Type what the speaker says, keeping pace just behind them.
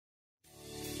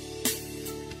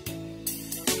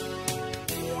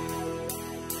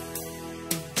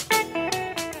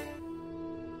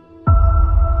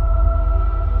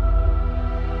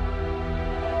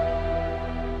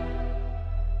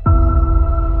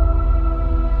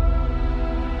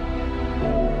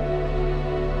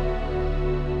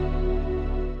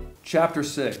chapter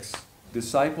 6,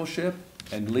 Discipleship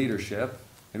and Leadership,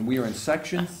 and we are in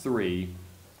section 3,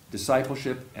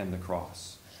 Discipleship and the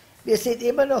Cross. Wir sind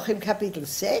immer noch im Kapitel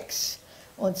 6,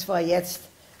 und zwar jetzt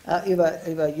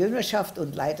über Jüngerschaft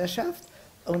und Leiterschaft,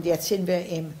 und jetzt sind wir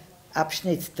im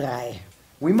Abschnitt 3.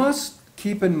 We must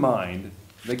keep in mind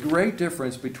the great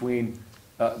difference between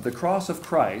the cross of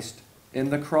Christ and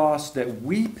the cross that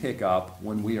we pick up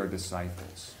when we are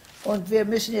disciples. Und wir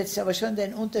müssen jetzt aber schon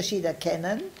den Unterschied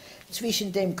erkennen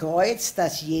zwischen dem Kreuz,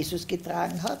 das Jesus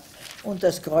getragen hat, und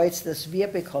das Kreuz, das wir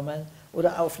bekommen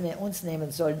oder auf uns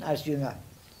nehmen sollen als Jünger.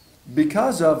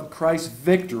 Because of Christ's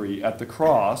victory at the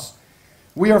cross,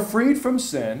 we are freed from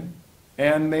sin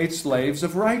and made slaves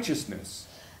of righteousness.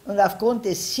 Und aufgrund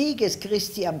des Sieges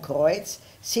Christi am Kreuz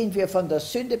sind wir von der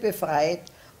Sünde befreit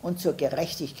und zur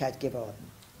Gerechtigkeit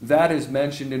geworden. That is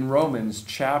mentioned in Romans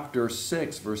chapter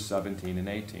 6, verse 17 and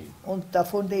 18. Und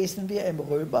davon lesen wir im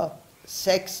Römer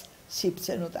 6,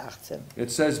 17 und 18.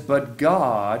 It says, "But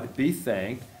God be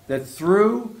thanked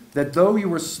that though you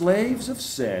were slaves of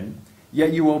sin,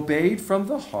 yet you obeyed from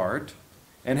the heart,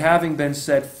 and having been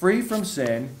set free from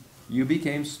sin, you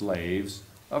became slaves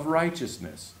of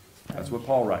righteousness." That's what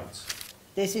Paul writes.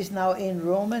 This is now in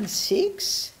Romans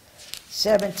 6,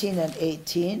 17 and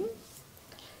 18.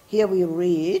 Here we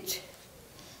read,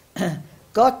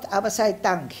 Gott aber sei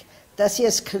Dank, dass ihr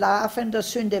Sklaven der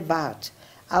Sünde wart,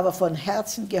 aber von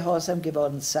Herzen gehorsam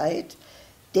geworden seid,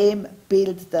 dem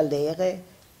Bild der Lehre,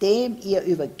 dem ihr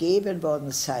übergeben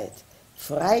worden seid.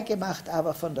 Freigemacht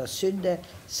aber von der Sünde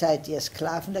seid ihr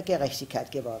Sklaven der Gerechtigkeit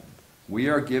geworden.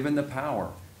 We are given the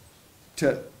power to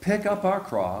pick up our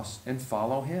cross and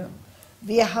follow him.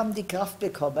 Wir haben die Kraft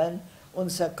bekommen,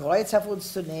 unser Kreuz auf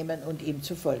uns zu nehmen und ihm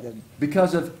zu folgen.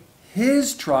 Because of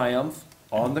his triumph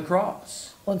on the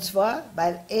cross. Und zwar,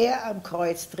 weil er am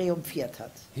Kreuz triumphiert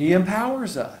hat. He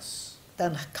empowers us.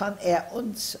 Dann kann er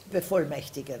uns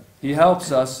bevollmächtigen. He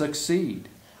helps us succeed.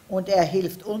 Und er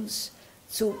hilft uns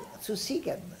zu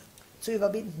siegen, zu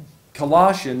überwinden.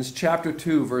 Colossians chapter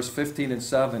 2 verse 15 and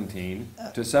 17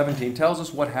 to 17 tells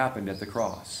us what happened at the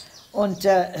cross. Und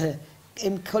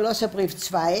im Kolosserbrief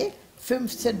 2,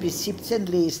 15 bis 17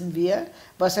 lesen wir,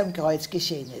 was am Kreuz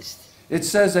geschehen ist. It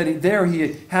says that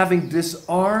having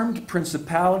disarmed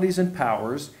principalities and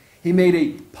powers, he made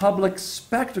a public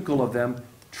spectacle of them,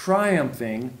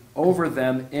 triumphing over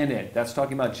them in it. That's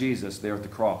talking about Jesus there at the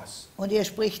cross. Und hier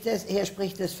spricht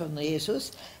es von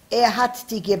Jesus. Er hat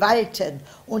die Gewalten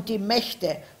und die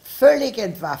Mächte völlig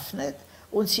entwaffnet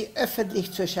und sie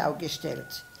öffentlich zur Schau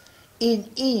gestellt. In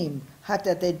ihm hat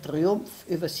er den Triumph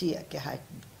über sie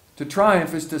gehalten. To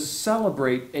triumph is to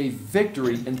celebrate a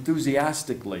victory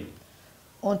enthusiastically.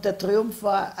 Und der Triumph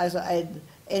war also ein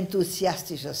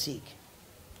enthusiastischer Sieg.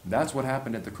 That's what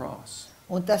happened at the cross.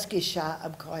 Und das geschah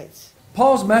am Kreuz.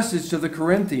 Paul's message to the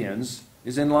Corinthians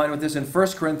is in line with this in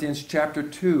 1 Corinthians chapter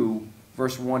 2,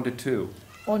 verse 1 to 2.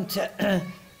 Und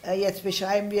jetzt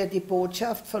beschreiben wir die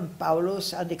Botschaft von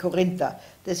Paulus an die Korinther.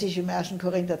 Das ist im 1.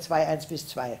 Korinther 2, 1 bis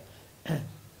 2.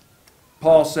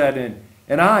 Paul said,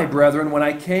 And I, brethren, when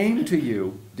I came to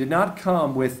you, did not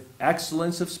come with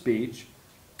excellence of speech,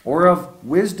 or of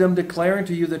wisdom declaring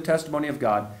to you the testimony of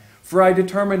God, for I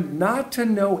determined not to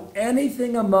know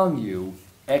anything among you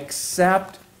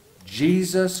except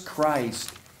Jesus Christ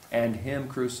and him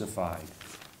crucified.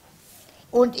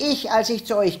 Und ich, als ich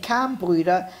zu euch kam,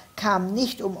 Brüder, kam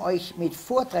nicht, um euch mit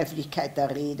Vortrefflichkeit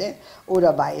der Rede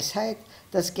oder Weisheit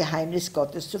das Geheimnis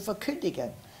Gottes zu verkündigen.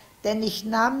 Denn ich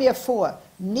nahm mir vor,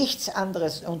 nichts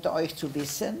anderes unter euch zu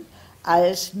wissen,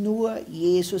 als nur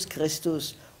Jesus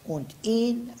Christus und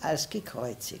ihn als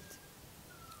gekreuzigt.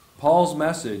 Paul's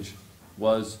message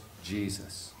was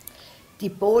Jesus. Die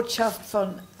Botschaft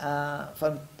von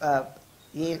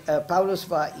Paulus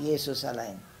war Jesus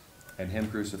allein. And him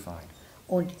crucified.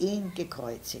 Und ihn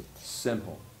gekreuzigt.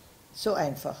 Simple. So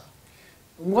einfach.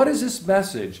 What is this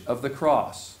message of the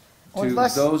cross to Und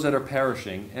was- those that are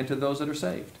perishing and to those that are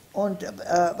saved? Und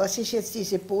was ist jetzt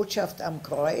diese Botschaft am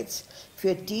Kreuz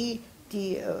für die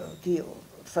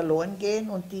verloren gehen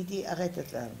und die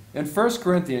errettet werden? In 1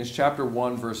 Corinthians chapter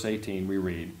 1 verse 18 we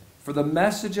read, "For the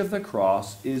message of the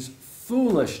cross is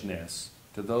foolishness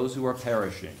to those who are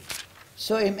perishing."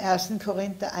 So im 1.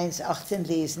 Korinther 1,18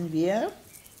 lesen wir,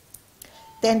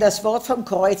 denn das Wort vom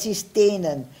Kreuz ist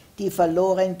denen, die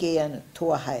verloren gehen,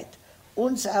 Torheit.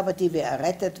 Uns aber, die wir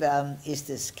errettet werden, ist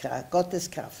es Gottes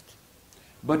Kraft.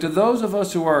 But to those of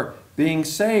us who are being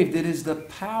saved, it is the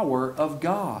power of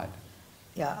God.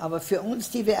 Ja, aber für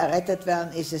uns, die wir errettet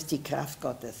werden, ist es die Kraft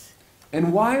Gottes.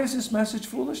 And why is this message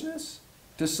foolishness?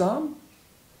 To some?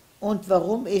 Und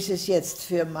warum ist es jetzt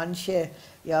für manche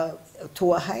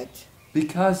Torheit?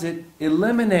 Because it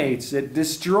eliminates, it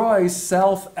destroys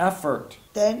self-effort.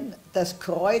 Denn das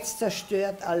Kreuz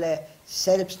zerstört alle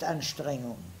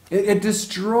Selbstanstrengung. It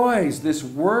destroys this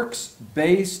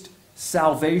works-based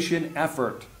salvation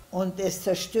effort. Und es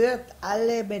zerstört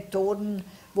alle Methoden,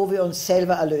 wo wir uns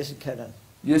selber erlösen können.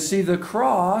 You see, the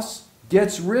cross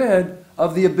gets rid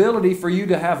of the ability for you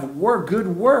to have good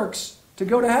works to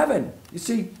go to heaven. You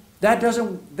see,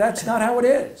 that's not how it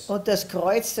is. Und das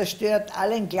Kreuz zerstört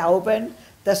allen Glauben,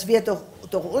 dass wir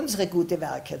durch unsere guten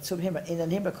Werke in den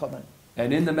Himmel kommen.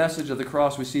 And in the message of the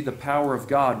cross, we see the power of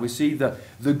God. We see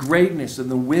the greatness and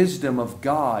the wisdom of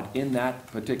God in that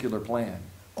particular plan.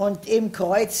 Und im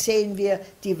Kreuz sehen wir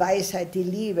die Weisheit, die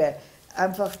Liebe,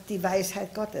 einfach die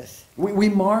Weisheit Gottes. We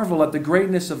marvel at the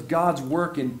greatness of God's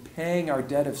work in paying our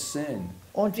debt of sin.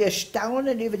 Und wir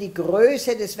staunen über die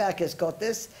Größe des Werkes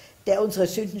Gottes, der unsere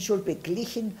Sündenschuld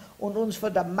beglichen und uns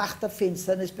von der Macht der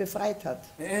Finsternis befreit hat.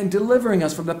 And delivering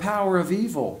us from the power of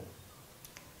evil.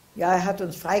 Ja, er hat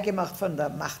uns freigemacht von der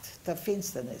Macht der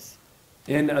Finsternis.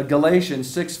 In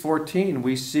Galatians 6:14,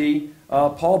 we see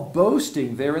Paul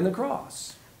boasting there in the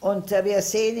cross. Und wir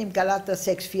sehen im Galater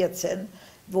 6,14,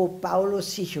 wo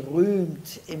Paulus sich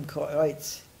rühmt im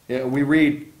Kreuz. We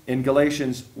read in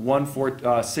Galatians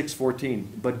 6:14,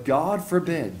 but God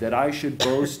forbid that I should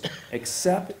boast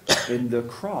except in the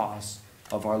cross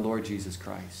of our Lord Jesus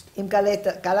Christ. Im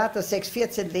Galater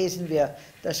 6,14 lesen wir,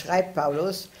 da schreibt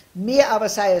Paulus, mir aber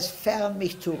sei es fern,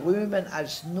 mich zu rühmen,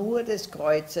 als nur des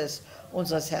Kreuzes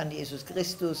unseres Herrn Jesus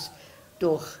Christus,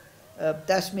 durch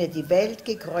das mir die Welt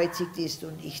gekreuzigt ist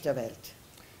und ich der Welt.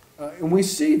 And we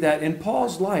see that in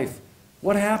Paul's life,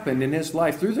 what happened in his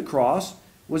life through the cross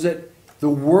was that the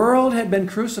world had been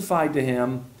crucified to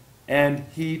him and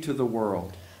he to the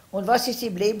world. Und was ist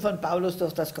im Leben von Paulus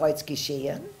durch das Kreuz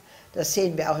geschehen? Das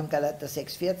sehen wir auch im Galater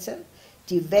 6,14.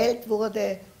 Die Welt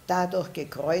wurde dadurch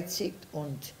gekreuzigt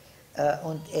und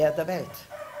er der Welt.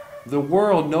 The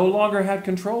world no longer had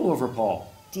control over Paul.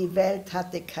 Die Welt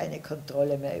hatte keine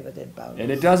Kontrolle mehr über den Paulus. And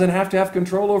it doesn't have to have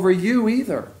control over you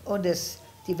either. Und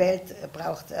die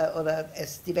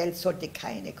Welt sollte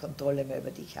keine Kontrolle mehr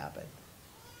über dich haben.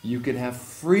 You can have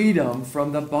freedom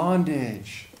from the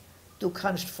bondage. Du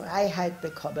kannst Freiheit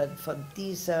bekommen von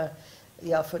dieser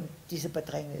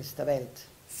Bedrängnis der Welt.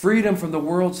 Freedom from the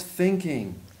world's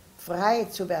thinking. Frei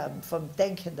zu werden vom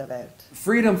Denken der Welt.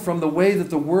 Freedom from the way that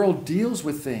the world deals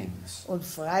with things. Und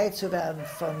frei zu werden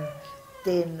von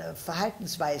den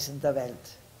Verhaltensweisen der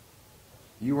Welt.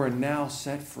 You are now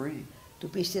set free. Du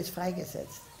bist jetzt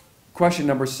freigesetzt. Question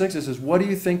number 6, it says, what do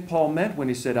you think Paul meant when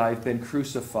he said, I've been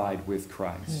crucified with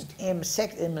Christ?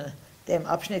 Im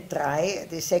Abschnitt 3,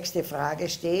 die 6. Frage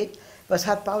steht, was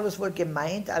hat Paulus wohl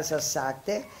gemeint, als er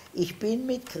sagte, ich bin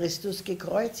mit Christus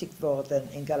gekreuzigt worden,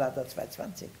 in Galater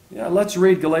 2,20. Yeah, let's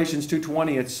read Galatians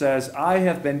 2:20. It says, I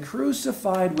have been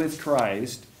crucified with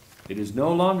Christ. It is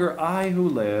no longer I who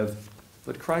live,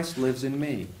 but Christ lives in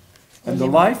me. And the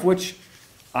life which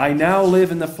I now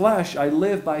live in the flesh, I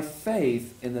live by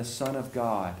faith in the Son of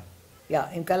God. Ja,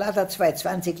 im Galater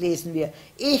 2,20 lesen wir,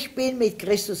 ich bin mit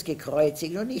Christus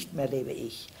gekreuzigt und nicht mehr lebe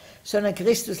ich, sondern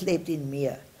Christus lebt in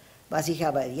mir. Was ich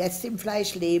aber jetzt im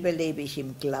Fleisch lebe, lebe ich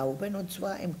im Glauben, und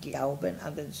zwar im Glauben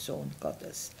an den Sohn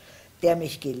Gottes, der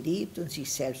mich geliebt und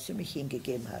sich selbst für mich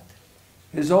hingegeben hat.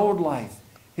 His old life,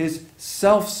 his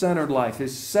self-centered life,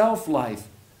 his self-life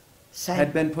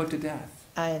had been put to death.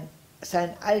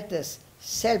 Sein altes,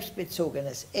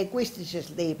 selbstbezogenes, egoistisches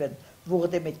Leben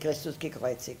wurde mit Christus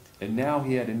gekreuzigt. And now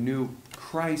he had a new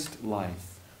Christ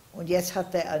life. Und jetzt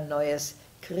hat er ein neues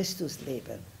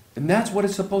Christusleben. And that's what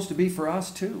it's supposed to be for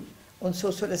us too. Und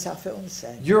so soll es auch für uns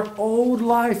sein. Your old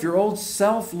life, your old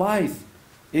self-life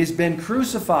has been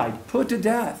crucified, put to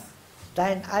death.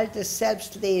 Dein altes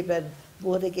Selbstleben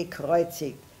wurde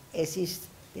gekreuzigt. Es ist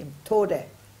dem Tode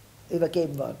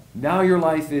übergeben worden. Now your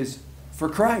life is for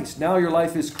Christ. Now your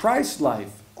life is Christ's life.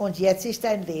 Und jetzt ist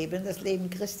dein Leben das Leben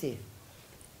Christi.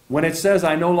 When it says,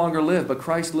 I no longer live, but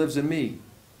Christ lives in me,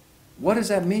 what does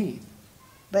that mean?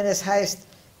 Wenn es heißt,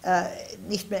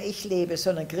 nicht mehr ich lebe,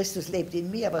 sondern Christus lebt in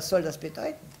mir, was soll das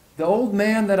bedeuten? The old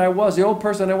man that I was, the old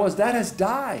person I was, that has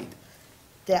died.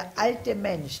 Der alte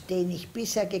Mensch, den ich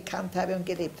bisher gekannt habe und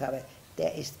gelebt habe,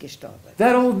 der ist gestorben.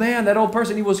 That old man, that old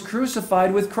person, he was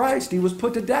crucified with Christ. He was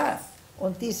put to death.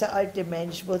 Und dieser alte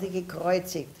Mensch wurde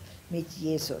gekreuzigt mit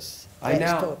Jesus. Er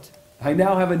ist tot. I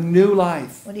now have a new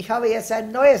life. Und ich habe jetzt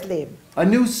ein neues Leben. A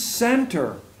new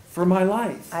center for my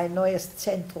life. Ein neues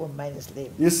Zentrum meines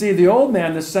Lebens. You see, the old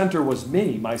man, the center was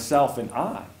me, myself, and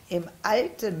I. Im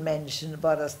alten Menschen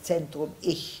war das Zentrum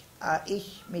ich,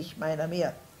 mich, meiner,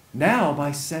 mir. Now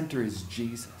my center is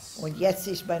Jesus. Und jetzt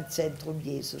ist mein Zentrum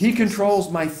Jesus. He controls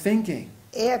my thinking.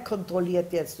 Er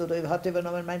kontrolliert jetzt oder hat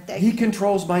übernommen mein He Denken.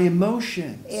 controls my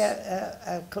emotions.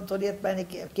 Er kontrolliert meine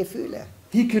Gefühle.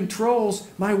 He controls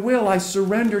my will. I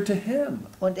surrender to Him.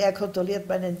 Und er kontrolliert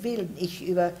meinen Willen. Ich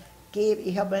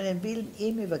habe meinen Willen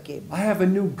ihm übergeben. I have a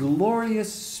new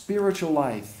glorious spiritual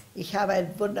life. Ich habe ein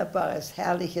wunderbares,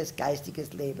 herrliches,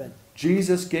 geistiges Leben.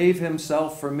 Jesus gave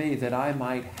Himself for me that I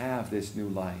might have this new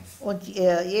life. Und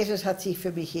Jesus hat sich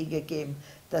für mich hingegeben,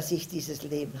 dass ich dieses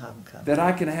Leben haben kann. That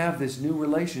I can have this new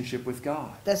relationship with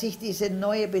God. Dass ich diese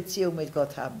neue Beziehung mit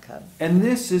Gott haben kann. And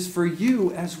this is for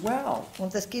you as well.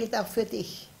 Und das gilt auch für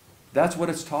dich. That's what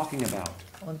it's talking about.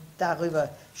 Und darüber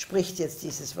spricht jetzt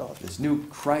dieses Wort. This new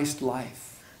Christ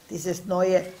life. Dieses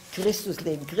neue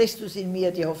Christusleben. Christus in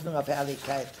mir, die Hoffnung auf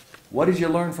Herrlichkeit. What did you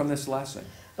learn from this lesson?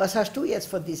 Was hast du jetzt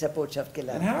von dieser Botschaft And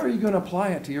gelernt? how are you going to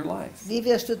apply it to your life? Wie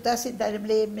wirst du das in deinem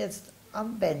Leben jetzt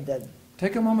anwenden?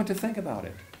 Take a moment to think about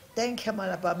it. Denk mal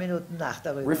ein paar Minuten nach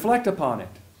darüber. Reflect upon it.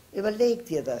 Überleg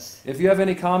dir das. If you have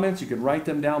any comments, you can write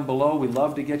them down below. We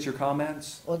love to get your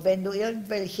comments. Und wenn du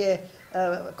irgendwelche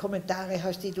Kommentare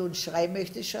hast, die du uns schreiben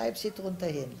möchtest, schreib sie drunter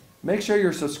hin. Make sure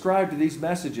you're subscribed to these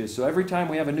messages so every time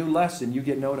we have a new lesson, you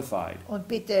get notified. Und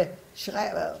bitte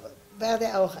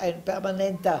werde auch ein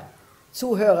permanenter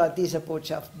Zuhörer dieser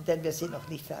Botschaften, denn wir sind noch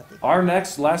nicht fertig. Our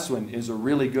next lesson is a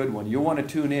really good one. You'll want to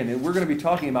tune in, and we're going to be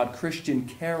talking about Christian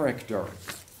character.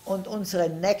 Und unsere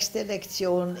nächste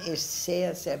Lektion ist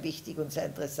sehr, sehr wichtig und sehr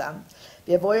interessant.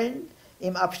 Wir wollen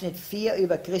im Abschnitt 4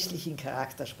 über christlichen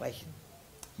Charakter sprechen.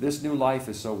 This new life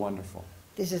is so wonderful.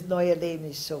 Dieses neue Leben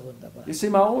ist so wunderbar. You see,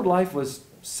 my old life was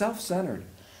self-centered,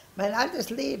 Mein altes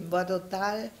Leben war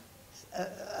total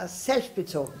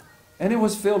selbstbezogen. and it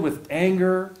was filled with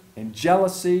anger and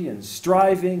jealousy and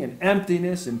striving and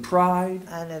emptiness and pride.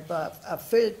 Es war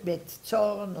erfüllt mit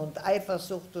Zorn und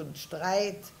Eifersucht und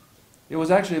Streit. It was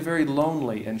actually a very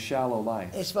lonely and shallow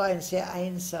life. Es war ein sehr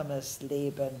einsames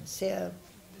Leben, sehr,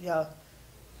 ja,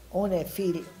 ohne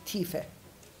viel Tiefe.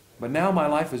 But now my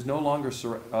life is no longer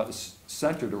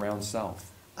centered around self.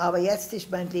 Aber jetzt ist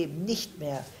mein Leben nicht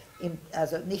mehr,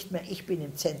 nicht mehr ich bin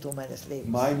im Zentrum meines Lebens.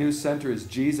 My new center is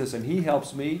Jesus, and He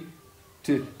helps me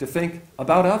to think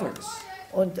about others.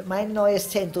 Und mein neues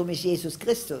Zentrum ist Jesus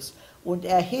Christus. Und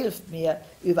er hilft mir,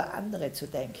 über andere zu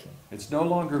denken. It's no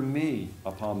longer me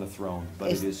upon the throne,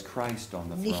 but it is Christ on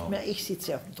the Nicht throne. mehr ich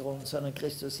sitze auf dem Thron, sondern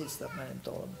Christus sitzt auf meinem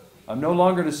Thron. I'm no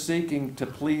longer seeking to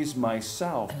please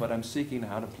myself, but I'm seeking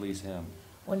how to please Him.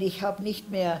 Und ich habe nicht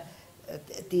mehr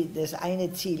das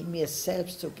eine Ziel, mir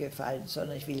selbst zu gefallen,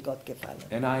 sondern ich will Gott gefallen.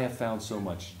 And I have found so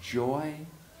much joy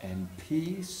and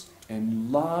peace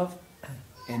and love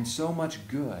and so much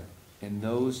good in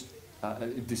those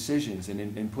decisions and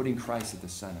in putting Christ at the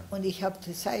center. Und ich habe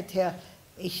seither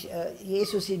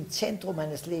Jesus im Zentrum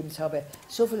meines Lebens habe,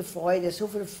 so viel Freude, so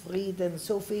viel Frieden,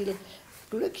 so viel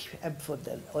Glück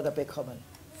empfunden oder bekommen.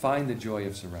 Find the joy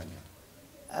of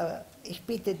surrender. Ich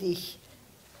bitte dich,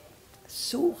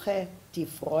 suche die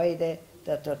Freude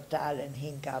der totalen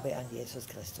Hingabe an Jesus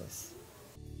Christus.